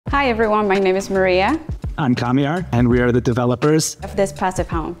Hi everyone, my name is Maria. I'm Kamiar, and we are the developers Of this passive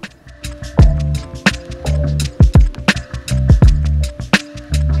home.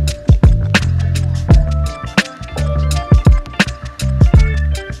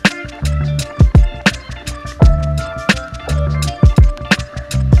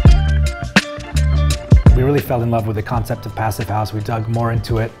 We really fell in love with the concept of passive house. We dug more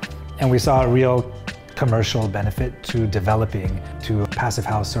into it, and we saw a real commercial benefit to developing to a passive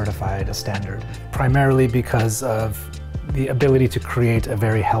house certified standard, primarily because of the ability to create a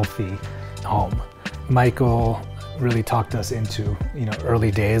very healthy home. Michael really talked us into, early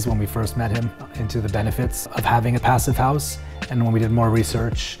days when we first met him, into the benefits of having a passive house. And when we did more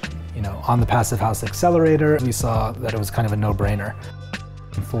research, on the Passive House Accelerator, we saw that it was kind of a no-brainer.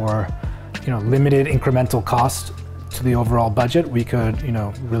 For, limited incremental cost to the overall budget, we could,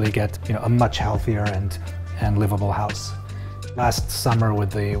 really get, a much healthier and livable house. Last summer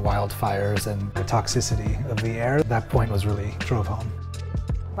with the wildfires and the toxicity of the air, that point was really drove home.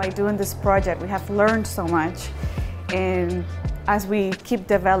 By doing this project, we have learned so much, and as we keep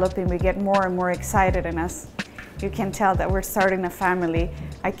developing, we get more and more excited, and as you can tell that we're starting a family.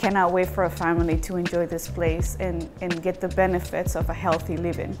 I cannot wait for a family to enjoy this place and get the benefits of a healthy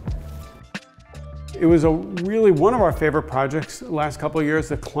living. It was really one of our favorite projects the last couple of years.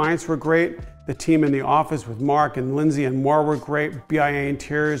 The clients were great. The team in the office with Marc and Lindsay and more were great. BIA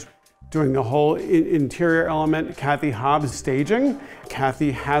Interiors doing the whole interior element. Cathy Hobbs staging.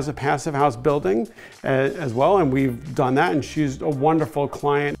 Cathy has a passive house building as well, and we've done that, and she's a wonderful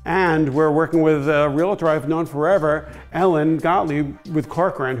client. And we're working with a realtor I've known forever, Gottlieb with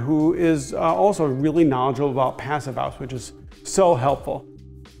Corcoran, who is also really knowledgeable about passive house, which is so helpful.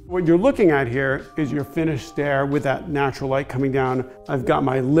 What you're looking at here is your finished stair with that natural light coming down. I've got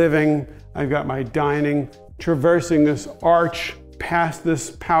my living, I've got my dining, traversing this arch past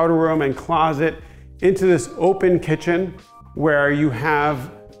this powder room and closet into this open kitchen where you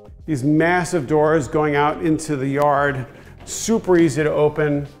have these massive doors going out into the yard, super easy to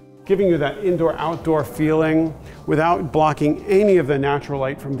open, giving you that indoor-outdoor feeling without blocking any of the natural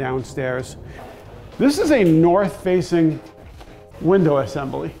light from downstairs. This is a north-facing window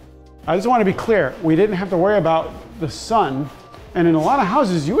assembly. I just want to be clear, we didn't have to worry about the sun, and in a lot of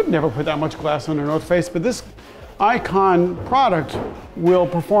houses you would never put that much glass on the north face, but this Icon product will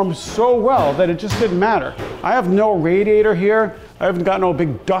perform so well that it just didn't matter. I have no radiator here, I haven't got no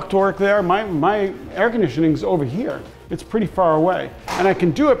big ductwork there, my air conditioning's over here. It's pretty far away, and I can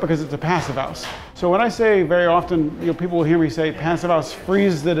do it because it's a passive house. So when I say very often, people will hear me say passive house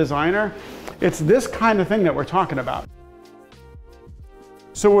frees the designer, it's this kind of thing that we're talking about.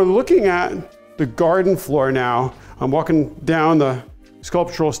 So we're looking at the garden floor now. I'm walking down the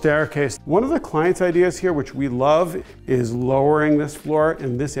sculptural staircase. One of the client's ideas here, which we love, is lowering this floor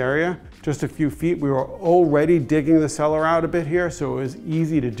in this area just a few feet. We were already digging the cellar out a bit here, so it was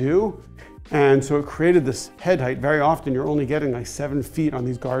easy to do. And so it created this head height. Very often you're only getting like 7 feet on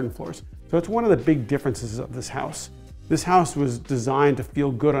these garden floors. So it's one of the big differences of this house. This house was designed to feel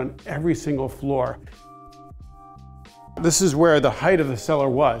good on every single floor. This is where the height of the cellar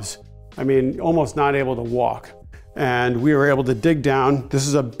was. I mean, almost not able to walk. And we were able to dig down. This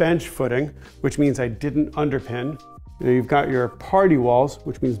is a bench footing, which means I didn't underpin. You've got your party walls,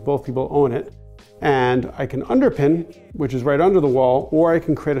 which means both people own it. And I can underpin, which is right under the wall, or I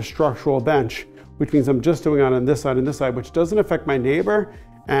can create a structural bench, which means I'm just doing it on this side and this side, which doesn't affect my neighbor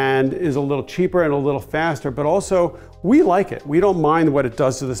and is a little cheaper and a little faster, but also we like it. We don't mind what it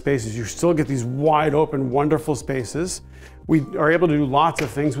does to the spaces. You still get these wide open, wonderful spaces. We are able to do lots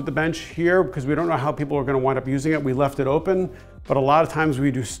of things with the bench here because we don't know how people are going to wind up using it. We left it open, but a lot of times we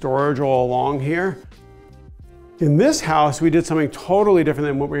do storage all along here. In this house, we did something totally different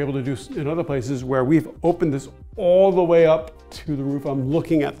than what we're able to do in other places, where we've opened this all the way up to the roof. I'm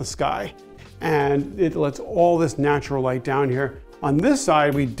looking at the sky, and it lets all this natural light down here. On this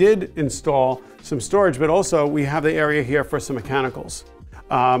side, we did install some storage, but also we have the area here for some mechanicals.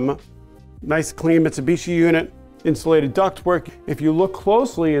 Nice clean Mitsubishi unit, insulated ductwork. If you look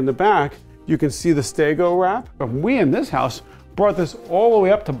closely in the back, you can see the Stego wrap. We in this house brought this all the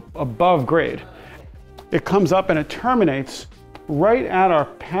way up to above grade. It comes up and it terminates right at our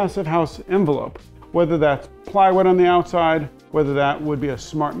passive house envelope, whether that's plywood on the outside, whether that would be a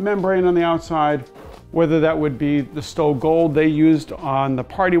smart membrane on the outside, whether that would be the Stowe Gold they used on the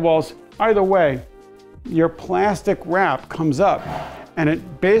party walls. Either way, your plastic wrap comes up and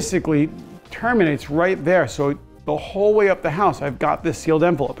it basically terminates right there. So the whole way up the house, I've got this sealed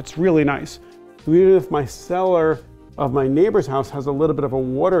envelope. It's really nice. Even if my cellar of my neighbor's house has a little bit of a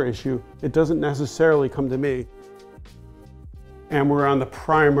water issue, it doesn't necessarily come to me. and we're on the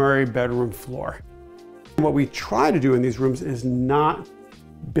primary bedroom floor. What we try to do in these rooms is not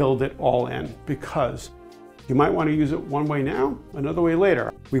build it all in, because you might want to use it one way now, another way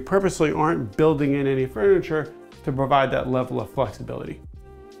later. We purposely aren't building in any furniture to provide that level of flexibility.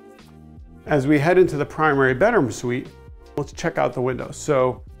 As we head into the primary bedroom suite, let's check out the windows.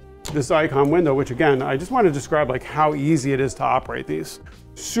 So this icon window, which again, I just want to describe like how easy it is to operate these.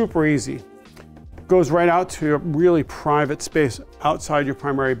 Super easy. Goes right out to a really private space outside your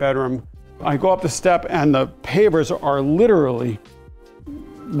primary bedroom. I go up the step and the pavers are literally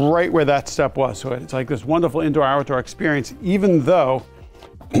right where that step was. So it's like this wonderful indoor-outdoor experience, even though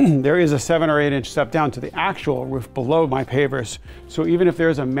there is a 7 or 8 inch step down to the actual roof below my pavers. So even if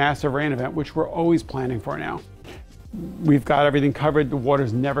there's a massive rain event, which we're always planning for now, we've got everything covered, the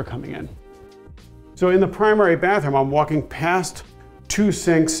water's never coming in. So in the primary bathroom, I'm walking past 2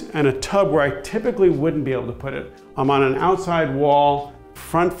 sinks and a tub where I typically wouldn't be able to put it. I'm on an outside wall,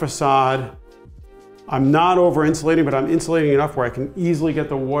 front facade. I'm not over insulating, but I'm insulating enough where I can easily get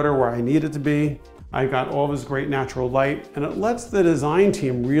the water where I need it to be. I got all this great natural light, and it lets the design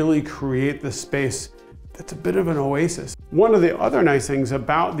team really create this space that's a bit of an oasis. One of the other nice things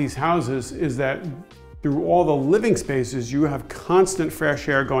about these houses is that through all the living spaces, you have constant fresh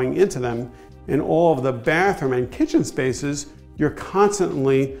air going into them. In all of the bathroom and kitchen spaces, you're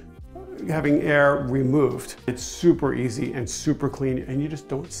constantly having air removed. It's super easy and super clean, and you just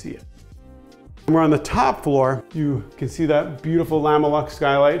don't see it. When we're on the top floor, you can see that beautiful Lamelux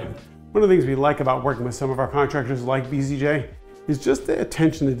skylight. One of the things we like about working with some of our contractors like BZJ is just the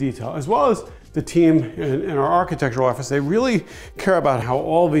attention to detail, as well as the team in our architectural office. They really care about how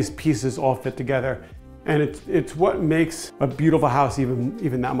all these pieces all fit together. And it's what makes a beautiful house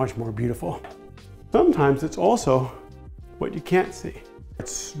even that much more beautiful. Sometimes it's also what you can't see.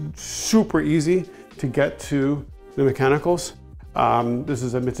 It's super easy to get to the mechanicals. This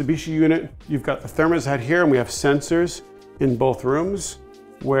is a Mitsubishi unit. You've got the thermostat here, and we have sensors in both rooms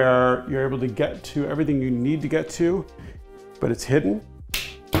where you're able to get to everything you need to get to, but it's hidden.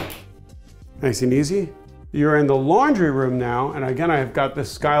 Nice and easy. You're in the laundry room now, and again, I've got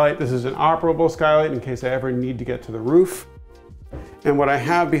this skylight. This is an operable skylight in case I ever need to get to the roof. And what I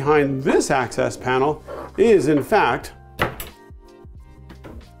have behind this access panel is, in fact,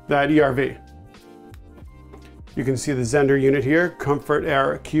 that ERV. You can see the Zender unit here, Comfort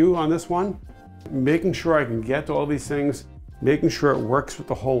Air Q on this one. Making sure I can get to all these things, making sure it works with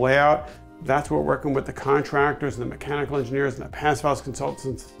the whole layout. That's what we're working with the contractors and the mechanical engineers and the passive house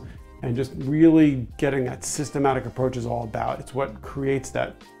consultants, and just really getting that systematic approach is all about. It's what creates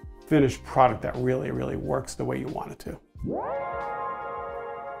that finished product that really, really works the way you want it to.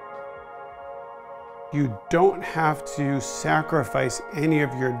 You don't have to sacrifice any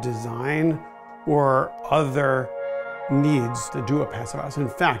of your design or other needs to do a passive house. In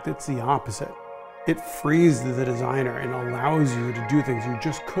fact, it's the opposite. It frees the designer and allows you to do things you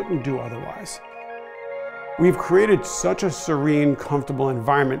just couldn't do otherwise. We've created such a serene, comfortable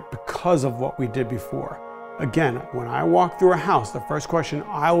environment because of what we did before. Again, when I walk through a house, the first question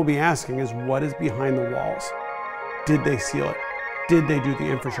I will be asking is, what is behind the walls? Did they seal it? Did they do the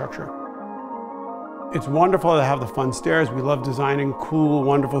infrastructure? It's wonderful to have the fun stairs. We love designing cool,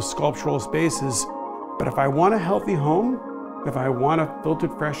 wonderful sculptural spaces. But if I want a healthy home, if I want a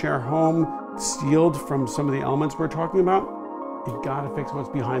filtered fresh air home, sealed from some of the elements we're talking about, you gotta fix what's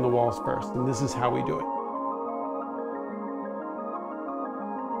behind the walls first. And this is how we do it.